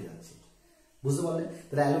আটকে যাচ্ছে। বুঝতে পারলে?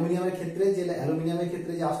 তাহলে অ্যালুমিনিয়ামের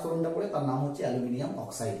ক্ষেত্রে যে আস্তরণটা পড়ে তার নাম হচ্ছে অ্যালুমিনিয়াম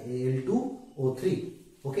অক্সাইড Al2O3।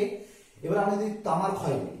 ওকে, এবার আমি যদি তামার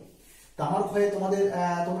ক্ষয় বলি, তামার ক্ষয়ে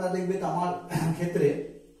তোমরা দেখবে তামার ক্ষেত্রে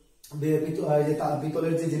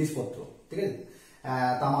পিতলের যে জিনিসপত্র, ঠিক আছে,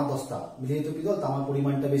 তামার দস্তা মিলিয়ে তো পিতল, তামার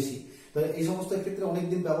পরিমাণটা বেশি, তো এই সমস্ত ক্ষেত্রে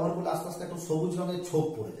অনেকদিন ব্যবহার করলে আস্তে আস্তে একটা সবুজ রঙের ছোপ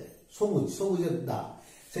পড়ে যায়, সবুজের দাগ।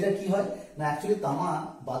 সেটা কি হয় না, অ্যাকচুয়ালি তামা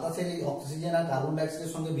বাতাসের এই অক্সিজেন আর কার্বন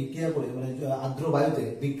ডাইঅক্সাইডের সঙ্গে বিক্রিয়া করে, মানে আর্দ্র বায়ুতে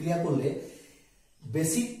বিক্রিয়া করলে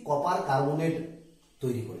বেসিক কপার কার্বনেট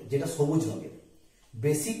তৈরি করে, যেটা সবুজ রঙের।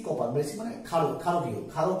 বেসিক মানে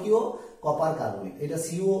ক্ষারকীয় কপার কার্বনেট, এটা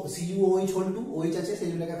CuOH OH আছে সেই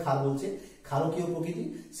জন্য ক্ষার বলছে, ক্ষারকীয় প্রকৃতি,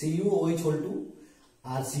 CuOH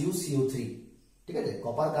আর CuCO3, ঠিক আছে,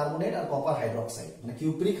 কপার কার্বনেট আর কপার হাইড্রোক্সাইড, মানে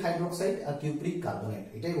কিউপ্রিক হাইড্রোক্সাইড আর কিউপ্রিক কার্বনেট,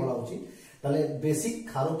 এটাই বলা উচিত। তাহলে বেসিক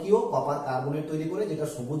ক্ষারকীয় কপার কার্বনেট তৈরি করে, যেটা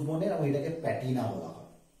সবুজ বর্ণের, এবং এটাকে প্যাটিনা বলা হয়।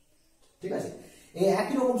 ঠিক আছে, এই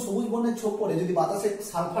একই রকম সবুজ বর্ণের ছোপ পরে যদি বাতাসে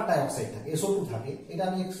সালফার ডাইঅক্সাইড থাকে, SO2 থাকে, এটা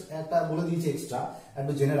আমি একটা বলে দিয়েছি এক্সট্রা,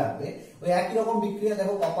 একটু জেনে রাখবে। ওই একই রকম বিক্রিয়া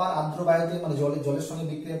দেখো কপার আর্দ্র বায়ুতে মানে জলের সঙ্গে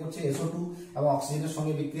বিক্রিয়া করছে, SO2 এবং অক্সিজেনের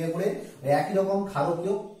সঙ্গে বিক্রিয়া করে ওই একই রকম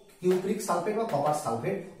ক্ষারকীয় কিউপ্রিক সালফেট বা কপার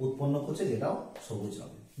সালফেট উৎপন্ন করছে, যেটাও সবুজ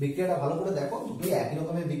রঙের। বিক্রিয়াটা ভালো করে দেখো, দুটোই একই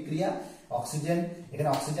রকমের বিক্রিয়া। অক্সিজেন, এখানে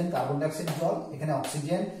অক্সিজেন কার্বন ডাইঅক্সাইড জল, এখানে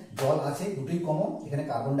অক্সিজেন জল আছে, দুটোই কমন। এখানে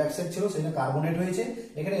কার্বন ডাইঅক্সাইড ছিল সেখানে কার্বনেট হয়েছে,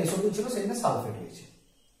 এখানে SO2 ছিল সেখানে সালফেট হয়েছে।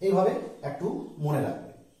 এইভাবে একটু মনে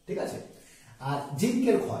রাখবে, ঠিক আছে। আর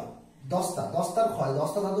জিঙ্কের ক্ষয়, দস্তা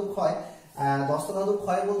ধাতুর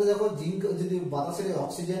ক্ষয় বলতে দেখো, জিঙ্ক যদি বাতাসের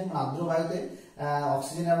অক্সিজেন আর্দ্র বায়ুতে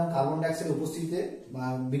অক্সিজেন এবং কার্বন ডাইঅক্সাইডের উপস্থিতিতে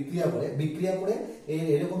বিক্রিয়া করে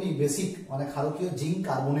এরকমই বেসিক মানে ক্ষারকীয় জিঙ্ক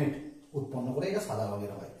কার্বনেট উৎপন্ন করে, এটা সাদা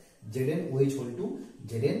রঙের হয়, ZnOH2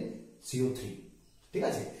 ZnCO3, ঠিক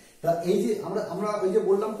আছে। তা এই যে আমরা ওই যে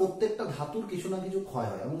বললাম প্রত্যেকটা ধাতুর কিছু না কিছু ক্ষয়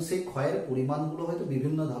হয়, এবং সেই ক্ষয়ের পরিমাণগুলো হয়তো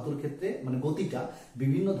বিভিন্ন ধাতুর ক্ষেত্রে, মানে গতিটা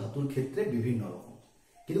বিভিন্ন ধাতুর ক্ষেত্রে বিভিন্ন রকম,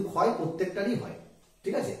 কিন্তু ক্ষয় প্রত্যেকটারই হয়,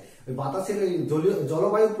 ঠিক আছে। ওই বাতাসের ওই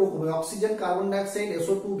জলবায়ুর প্রকোপে অক্সিজেন, কার্বন ডাইঅক্সাইড,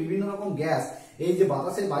 SO2 বিভিন্ন রকম গ্যাস, এই যে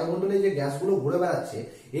বাতাসের বায়ুমণ্ডলে যে গ্যাসগুলো ঘুরে বেড়াচ্ছে,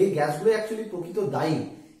 এই গ্যাসগুলো অ্যাকচুয়ালি প্রকৃত দায়ী।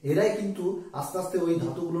 এরাই কিন্তু আস্তে আস্তে ওই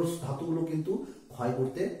ধাতুগুলো কিন্তু ক্ষয়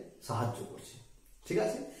করতে সাহায্য করছে, ঠিক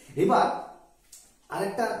আছে। এবার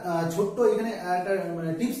আরেকটা ছোট্ট এখানে একটা মানে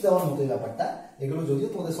টিপস দেওয়ার মতো ব্যাপারটা, এগুলো যদিও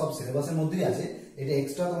তোমাদের সব সিলেবাসের মধ্যেই আছে, এটা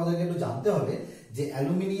এক্সট্রা তোমাদেরকে একটু জানতে হবে যে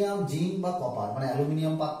অ্যালুমিনিয়াম, জিঙ্ক বা কপার, মানে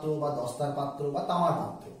অ্যালুমিনিয়াম পাত্র বা দস্তার পাত্র বা তামার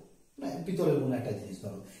পাত্র, মানে পিতলের কোনো একটা জিনিস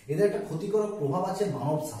ধরো, এদের একটা ক্ষতিকারক প্রভাব আছে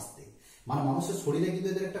মানব স্বাস্থ্যে, মানে মানুষের শরীরে কিন্তু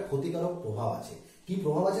এদের একটা ক্ষতিকারক প্রভাব আছে। কি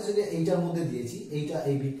প্রভাব আছে সেটা এইটার মধ্যে দিয়েছি,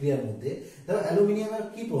 এই বিক্রিয়ার মধ্যে। ধরো অ্যালুমিনিয়ামের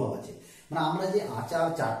কি প্রভাব আছে, মানে আমরা যে আচার,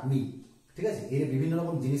 চাটনি, ঠিক আছে, এর বিভিন্ন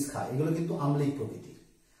রকম জিনিস খাই, এগুলো কিন্তু আম্লিক প্রকৃতির।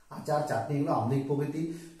 আচার, চাটনি এগুলো আম্লিক প্রকৃতি।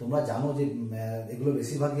 তোমরা জানো যে এগুলো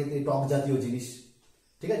বেশিরভাগ ক্ষেত্রে টক জাতীয় জিনিস,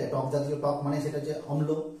 ঠিক আছে। টক মানে সেটা যে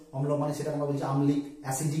অম্ল মানে সেটা আমরা বলছি আম্লিক,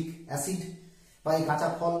 অ্যাসিড। বা এই কাঁচা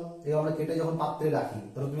ফল এগুলো আমরা কেটে যখন পাত্রে রাখি,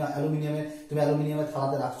 ধরো তুমি অ্যালুমিনিয়ামের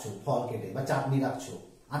থালাতে রাখছো ফল কেটে, বা চাটনি রাখছো,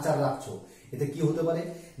 আচার রাখছো, এতে কি হতে পারে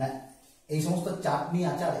না, এই সমস্ত চাটনি,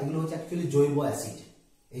 আচার এগুলো হচ্ছে অ্যাকচুয়ালি জৈব অ্যাসিড।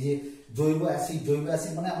 এই যে জৈব অ্যাসিড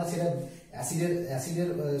মানে আমরা সেটা অ্যাসিডের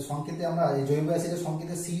সংকেতে, আমরা জৈব অ্যাসিডের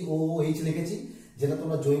সংকেতে COOH লিখেছি, যেটা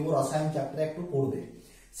তোমরা জৈব রসায়ন চ্যাপ্টারে একটু পড়বে।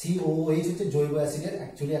 COOH হচ্ছে জৈব অ্যাসিডের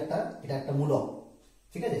অ্যাকচুয়ালি এটা একটা মূলক,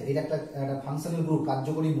 ঠিক আছে। এটা একটা ফাংশনাল গ্রুপ,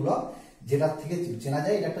 কার্যকরী মূলক, যেটা থেকে চেনা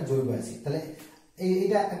যায় এটা একটা জৈব অ্যাসিড। তাহলে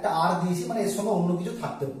এইটা একটা আর দিয়েছি, মানে এর সঙ্গে অন্য কিছু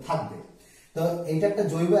থাকবে। তো এইটা একটা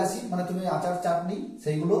জৈব অ্যাসিড, মানে তুমি আচার, চাটনি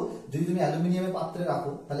সেইগুলো যদি তুমি অ্যালুমিনিয়ামের পাত্রে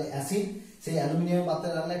রাখো, তাহলে সেই অ্যালুমিনিয়ামের পাত্রে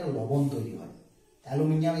রাখলে একটা লবণ তৈরি হয়।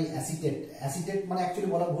 অ্যালুমিনিয়াম এই অ্যাসিটেট মানে অ্যাকচুয়ালি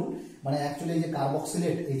বলা ভুল, মানে অ্যাকচুয়ালি এই যে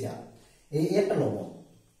কার্বক্সিলেট, এই একটা লবণ।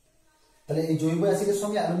 তাহলে এই জৈব অ্যাসিডের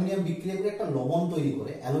সঙ্গে অ্যালুমিনিয়াম বিক্রিয়া করে একটা লবণ তৈরি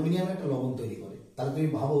করে, অ্যালুমিনিয়ামের একটা লবণ তৈরি করে। তাহলে তুমি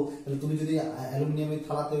ভাবো, তাহলে তুমি যদি অ্যালুমিনিয়ামের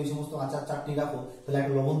থালাতে ওই সমস্ত আচার, চাটনি রাখো, তাহলে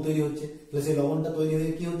একটা লবণ তৈরি হচ্ছে। তাহলে সেই লবণটা তৈরি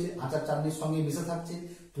হয়ে কি হচ্ছে, আচার, চাটনির সঙ্গে মিশে থাকছে।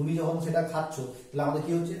 তুমি যখন সেটা খাচ্ছ, তাহলে আমাদের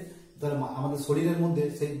কি হচ্ছে, আমাদের শরীরের মধ্যে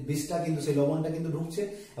সেই বিষটা কিন্তু, সেই লবণটা কিন্তু ঢুকছে,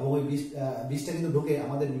 এবং ওই বিষটা কিন্তু ঢুকে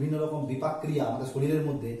আমাদের বিভিন্ন রকম বিপাক ক্রিয়া, আমাদের শরীরের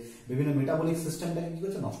মধ্যে বিভিন্ন মেটাবলিক সিস্টেমটাকে কি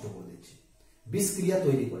করছে, নষ্ট করে দিচ্ছে, বিষক্রিয়া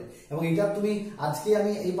তৈরি করে। এবং এটা তুমি আজকে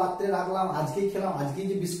আমি এই পাত্রে রাখলাম, আজকেই খেলাম, আজকেই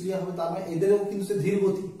যে বিষক্রিয়া হবে তার মানে এদেরও কিন্তু সে ধীর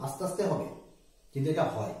গতি, আস্তে আস্তে হবে, কিন্তু এটা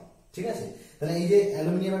হয়। ঠিক আছে, তাহলে এই যে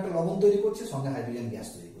অ্যালুমিনিয়াম একটা লবণ তৈরি করছে, সঙ্গে হাইড্রোজেন গ্যাস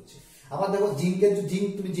তৈরি করছে। আবার দেখো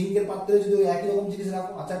তুমি জিঙ্কের পাত্রে যদি একই রকম জিনিস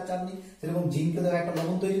রাখো, আচার চাটনি, সেরকম জিঙ্কে দেখো একটা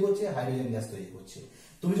লবণ তৈরি করছে, হাইড্রোজেন গ্যাস তৈরি করছে।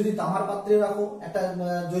 তুমি যদি তামার পাত্রে রাখো একটা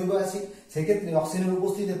জৈব অ্যাসিড, সেক্ষেত্রে অক্সিজেনের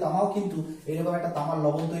উপস্থিতিতে তামাও কিন্তু এইরকম একটা তামার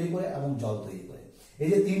লবণ তৈরি করে এবং জল তৈরি করে। এই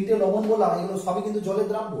যে তিনটে লবণ বললাম, এগুলো সবই কিন্তু জলের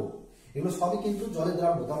দ্রাব্য, এগুলো সবই কিন্তু জলের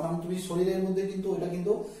দ্রাব্য। তার মানে তুমি শরীরের মধ্যে কিন্তু এটা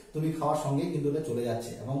কিন্তু তুমি খাওয়ার সঙ্গে কিন্তু এটা চলে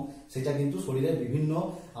যাচ্ছে, এবং সেটা কিন্তু শরীরের বিভিন্ন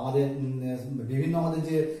আমাদের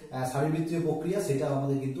যে শারীরবৃত্তীয় প্রক্রিয়া, সেটা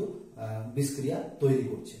আমাদের কিন্তু বিষক্রিয়া তৈরি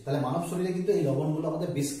করছে। তাহলে মানব শরীরে কিন্তু এই লবণগুলো আমাদের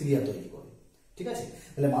বিষক্রিয়া তৈরি করে। ঠিক আছে,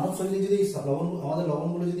 তাহলে মানব শরীরে যদি আমাদের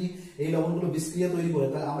লবণগুলো যদি এই লবণগুলো বিষক্রিয়া তৈরি করে,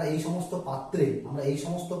 তাহলে আমরা এই সমস্ত পাত্রে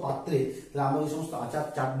তাহলে আমরা ওই সমস্ত আচার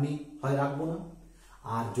চাটনি হয় রাখবো না।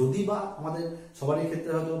 আর যদি বা আমাদের সবারই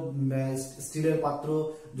ক্ষেত্রে হয়তো স্টিলের পাত্র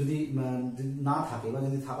যদি না থাকে বা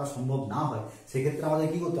যদি থাকা সম্ভব না হয়, সেক্ষেত্রে আমাদের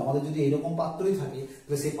কি করতে হবে, আমাদের যদি এরকম পাত্রই থাকে,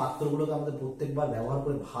 তাহলে সেই পাত্রগুলোকে আমাদের প্রত্যেকবার ব্যবহার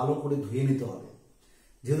করে ভালো করে ধুয়ে নিতে হবে।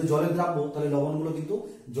 যেহেতু জলের দ্রাব্য, তাহলে লবণগুলো কিন্তু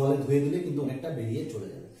জলে ধুয়ে দিলে কিন্তু অনেকটা বেরিয়ে চলে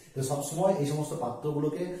যাবে। তো সবসময় এই সমস্ত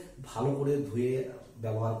পাত্রগুলোকে ভালো করে ধুয়ে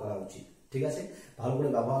ব্যবহার করা উচিত। ঠিক আছে, ভালো করে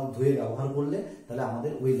ধুয়ে ব্যবহার করলে তাহলে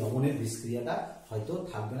আমাদের ওই লবণের বিষক্রিয়াটা হয়তো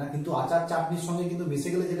থাকবে না, কিন্তু আচার চাটনির সঙ্গে কিন্তু মিশে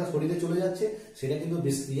গেলে যেটা শরীরে চলে যাচ্ছে, সেটা কিন্তু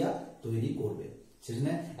বিষক্রিয়া তৈরি করবে। সেজন্য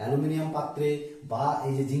অ্যালুমিনিয়াম পাত্রে বা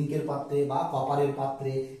এই যে জিঙ্কের পাত্রে বা কপারের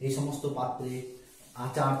পাত্রে, এই সমস্ত পাত্রে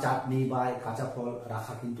আচার চাটনি বা কাঁচা ফল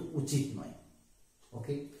রাখা কিন্তু উচিত নয়।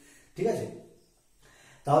 ওকে, ঠিক আছে।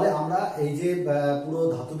 তাহলে আমরা এই যে পুরো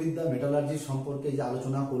ধাতুবিদ্যা মেটালার্জি সম্পর্কে যে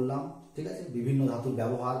আলোচনা করলাম, ঠিক আছে, বিভিন্ন ধাতুর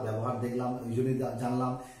ব্যবহার দেখলাম, এই জন্যই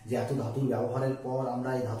জানলাম যে এত ধাতুর ব্যবহারের পর আমরা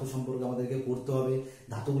এই ধাতু সম্পর্কে আমাদেরকে পড়তে হবে,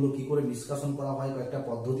 ধাতুগুলো কি করে নিষ্কাশন করা হয়, কয়েকটা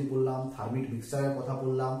পদ্ধতি পড়লাম, থার্মিক মিক্সচারের কথা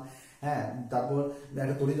বললাম, হ্যাঁ, তারপর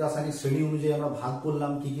একটা তড়িৎ রাসায়নিক শ্রেণী অনুযায়ী আমরা ভাগ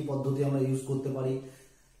করলাম, কি কি পদ্ধতি আমরা ইউজ করতে পারি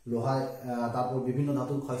লোহায়, তারপর বিভিন্ন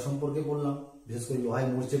ধাতুর ক্ষয় সম্পর্কে বললাম, বিশেষ করে লোহায়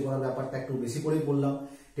মরচে পড়ার ব্যাপারটা একটু বেশি করেই বললাম।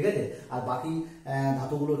 ঠিক আছে, আর বাকি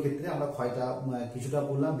ধাতুগুলোর ক্ষেত্রে আমরা ক্ষয়টা কিছুটা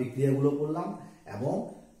করলাম, বিক্রিয়াগুলো করলাম, এবং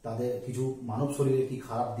তাদের কিছু মানব শরীরে কি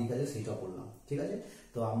খারাপ দিক আছে সেটা করলাম। ঠিক আছে,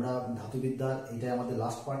 তো আমরা ধাতুবিদ্যার এটাই আমাদের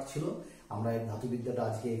লাস্ট পার্ট ছিল। আমরা এই ধাতুবিদ্যাটা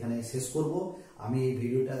আজকে এখানে শেষ করব। আমি এই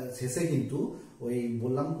ভিডিওটা শেষে কিন্তু ওই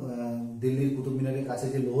বললাম দিল্লির কুতুব মিনারের কাছে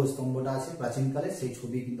যে লৌহ স্তম্ভটা আছে প্রাচীনকালে, সেই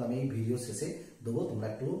ছবি কিন্তু আমি এই ভিডিও শেষে দেবো, তোমরা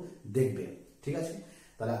একটু দেখবে। ঠিক আছে,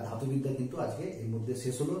 তাহলে ধাতুবিদ্যা কিন্তু আজকে এর মধ্যে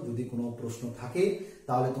শেষ হলো। যদি কোনো প্রশ্ন থাকে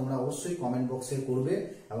তাহলে তোমরা অবশ্যই কমেন্ট বক্সে করবে,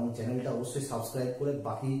 এবং চ্যানেলটা অবশ্যই সাবস্ক্রাইব করে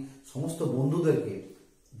বাকি সমস্ত বন্ধুদেরকে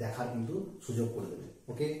দেখার কিন্তু সুযোগ করে দেবে।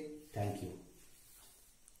 ওকে, থ্যাংক ইউ।